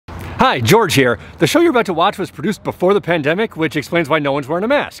Hi, George here. The show you're about to watch was produced before the pandemic, which explains why no one's wearing a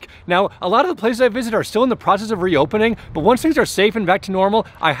mask. Now, a lot of the places I visit are still in the process of reopening, but once things are safe and back to normal,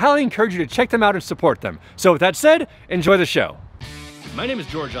 I highly encourage you to check them out and support them. So with that said, enjoy the show. My name is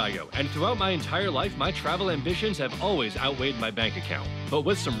George Igo, and throughout my entire life, my travel ambitions have always outweighed my bank account. But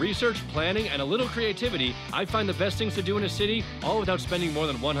with some research, planning, and a little creativity, I find the best things to do in a city, all without spending more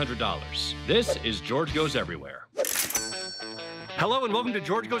than $100. This is George Goes Everywhere. Hello and welcome to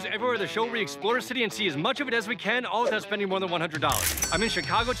George Goes Everywhere, the show where we explore a city and see as much of it as we can, all without spending more than $100. I'm in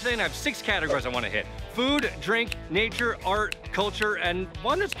Chicago today and I have 6 categories I want to hit. Food, drink, nature, art, culture, and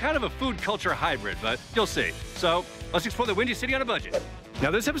one that's kind of a food-culture hybrid, but you'll see. So, let's explore the Windy City on a budget. Now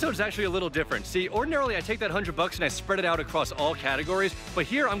this episode is actually a little different. See, ordinarily I take that $100 and I spread it out across all categories, but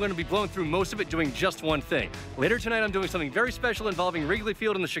here I'm going to be blowing through most of it doing just one thing. Later tonight I'm doing something very special involving Wrigley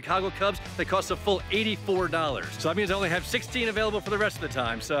Field and the Chicago Cubs that costs a full $84. So that means I only have 16 available for the rest of the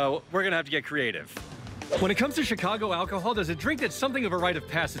time, so we're gonna have to get creative. When it comes to Chicago alcohol, there's a drink that's something of a rite of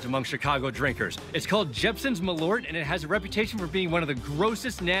passage among Chicago drinkers. It's called Jeppson's Malort, and it has a reputation for being one of the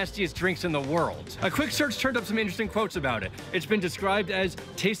grossest, nastiest drinks in the world. A quick search turned up some interesting quotes about it. It's been described as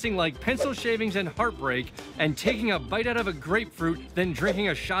tasting like pencil shavings and heartbreak, and taking a bite out of a grapefruit, then drinking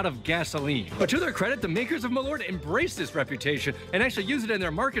a shot of gasoline. But to their credit, the makers of Malort embrace this reputation and actually use it in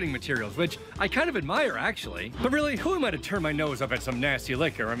their marketing materials, which I kind of admire, actually. But really, who am I to turn my nose up at some nasty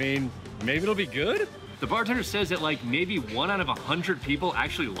liquor? I mean, maybe it'll be good? The bartender says that like maybe 1 out of 100 people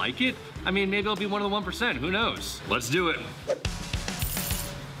actually like it. I mean, maybe I'll be one of the 1%, who knows? Let's do it.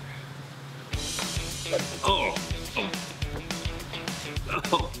 Oh,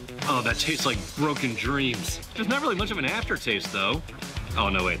 that tastes like broken dreams. There's not really much of an aftertaste though. Oh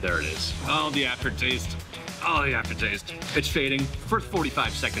no, wait, there it is. Oh, the aftertaste. Oh, the aftertaste. It's fading. First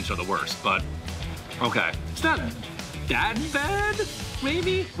 45 seconds are the worst, but okay. It's not that bad.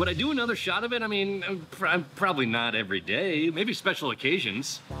 Maybe? Would I do another shot of it? I mean, probably not every day. Maybe special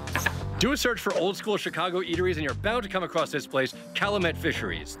occasions. Do a search for old school Chicago eateries and you're bound to come across this place, Calumet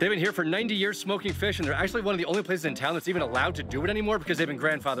Fisheries. They've been here for 90 years smoking fish, and they're actually one of the only places in town that's even allowed to do it anymore because they've been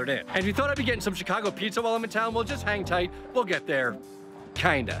grandfathered in. And if you thought I'd be getting some Chicago pizza while I'm in town, well, just hang tight. We'll get there.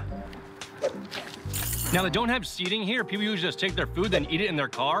 Kinda. Now, they don't have seating here. People usually just take their food, then eat it in their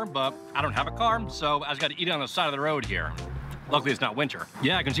car, but I don't have a car, so I just gotta eat it on the side of the road here. Luckily, it's not winter.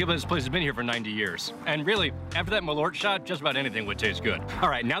 Yeah, I can see why this place has been here for 90 years. And really, after that Malort shot, just about anything would taste good. All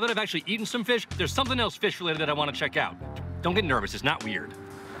right, now that I've actually eaten some fish, there's something else fish-related that I want to check out. Don't get nervous, it's not weird.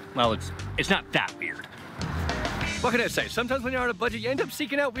 Well, it's not that weird. What can I say? Sometimes when you're on a budget, you end up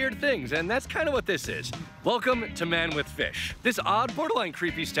seeking out weird things, and that's kind of what this is. Welcome to Man with Fish. This odd, borderline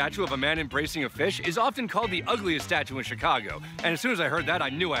creepy statue of a man embracing a fish is often called the ugliest statue in Chicago, and as soon as I heard that, I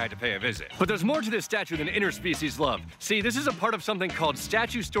knew I had to pay a visit. But there's more to this statue than interspecies love. See, this is a part of something called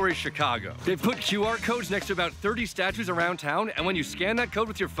Statue Stories Chicago. They've put QR codes next to about 30 statues around town, and when you scan that code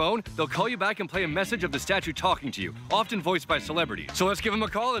with your phone, they'll call you back and play a message of the statue talking to you, often voiced by celebrities. So let's give them a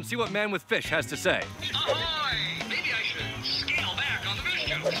call and see what Man with Fish has to say. Ahoy! Maybe I should scale back on the fish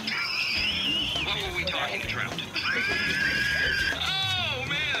jokes. What were we talking, Trout? Oh,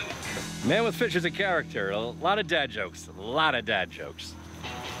 man! Man with Fish is a character. A lot of dad jokes. A lot of dad jokes.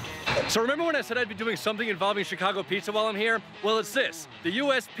 So remember when I said I'd be doing something involving Chicago pizza while I'm here? Well, it's this, the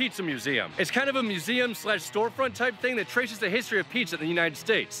U.S. Pizza Museum. It's kind of a museum/storefront type thing that traces the history of pizza in the United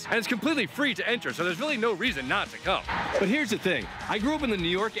States. And it's completely free to enter, so there's really no reason not to come. But here's the thing, I grew up in the New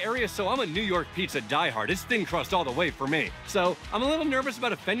York area, so I'm a New York pizza diehard. It's thin crust all the way for me. So I'm a little nervous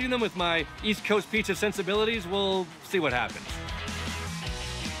about offending them with my East Coast pizza sensibilities. We'll see what happens.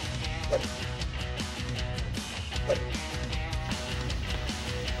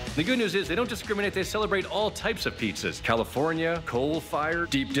 The good news is they don't discriminate, they celebrate all types of pizzas. California, coal-fired,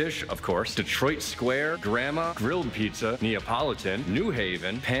 deep dish, of course, Detroit Square, grandma, grilled pizza, Neapolitan, New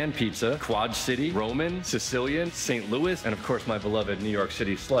Haven, pan pizza, Quad City, Roman, Sicilian, St. Louis, and of course my beloved New York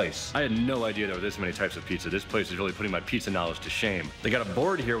City slice. I had no idea there were this many types of pizza. This place is really putting my pizza knowledge to shame. They got a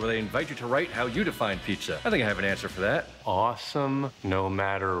board here where they invite you to write how you define pizza. I think I have an answer for that. Awesome, no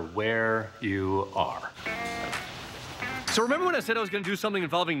matter where you are. So remember when I said I was gonna do something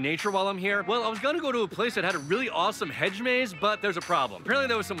involving nature while I'm here? Well, I was gonna go to a place that had a really awesome hedge maze, but there's a problem. Apparently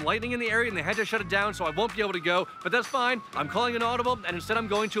there was some lightning in the area and they had to shut it down, so I won't be able to go, but that's fine. I'm calling an audible, and instead I'm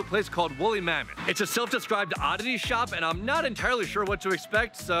going to a place called Woolly Mammoth. It's a self-described oddities shop, and I'm not entirely sure what to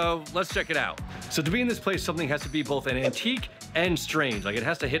expect, so let's check it out. So to be in this place, something has to be both an antique and strange. Like, it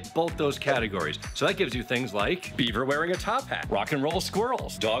has to hit both those categories. So that gives you things like beaver wearing a top hat, rock and roll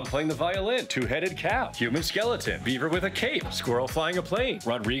squirrels, dog playing the violin, two-headed cow, human skeleton, beaver with a cape, squirrel flying a plane,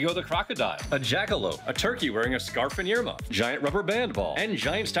 Rodrigo the crocodile, a jackalope, a turkey wearing a scarf and earmuff, giant rubber band ball, and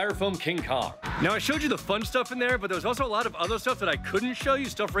giant styrofoam King Kong. Now, I showed you the fun stuff in there, but there was also a lot of other stuff that I couldn't show you,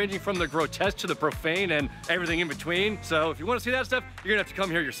 stuff ranging from the grotesque to the profane and everything in between. So if you want to see that stuff, you're gonna have to come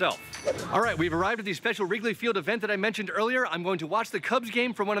here yourself. All right, we've arrived at the special Wrigley Field event that I mentioned earlier. I'm going to watch the Cubs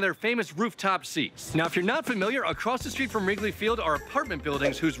game from one of their famous rooftop seats. Now, if you're not familiar, across the street from Wrigley Field are apartment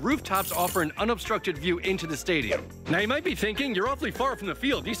buildings whose rooftops offer an unobstructed view into the stadium. Now, you might be thinking, you're awfully far from the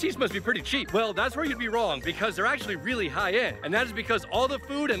field. These seats must be pretty cheap. Well, that's where you'd be wrong, because they're actually really high end. And that is because all the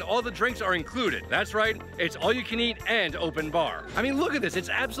food and all the drinks are included. That's right, it's all you can eat and open bar. I mean, look at this, it's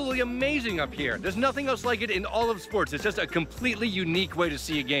absolutely amazing up here. There's nothing else like it in all of sports. It's just a completely unique way to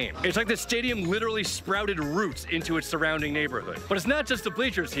see a game. It's like the stadium literally sprouted roots into its surrounding neighborhood. But it's not just the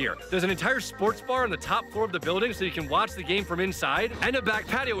bleachers here. There's an entire sports bar on the top floor of the building so you can watch the game from inside, and a back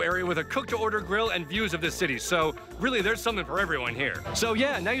patio area with a cook-to-order grill and views of the city. So really, there's something for everyone here. So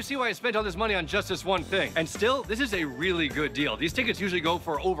yeah, now you see why I spent all this money on just this one thing. And still, this is a really good deal. These tickets usually go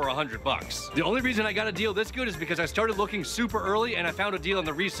for over $100. The only reason I got a deal this good is because I started looking super early and I found a deal on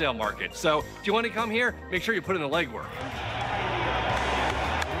the resale market. So if you want to come here, make sure you put in the legwork.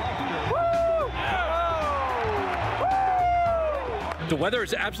 The weather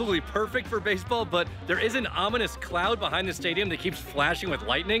is absolutely perfect for baseball, but there is an ominous cloud behind the stadium that keeps flashing with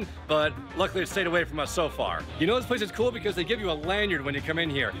lightning, but luckily it stayed away from us so far. You know this place is cool because they give you a lanyard when you come in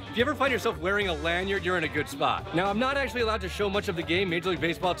here. If you ever find yourself wearing a lanyard, you're in a good spot. Now, I'm not actually allowed to show much of the game. Major League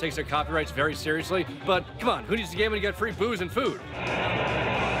Baseball takes their copyrights very seriously, but come on, who needs a game when you get free booze and food?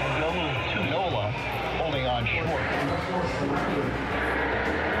 Nola, holding on short.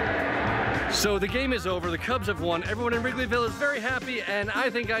 So the game is over, the Cubs have won, everyone in Wrigleyville is very happy, and I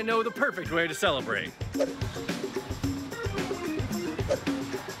think I know the perfect way to celebrate.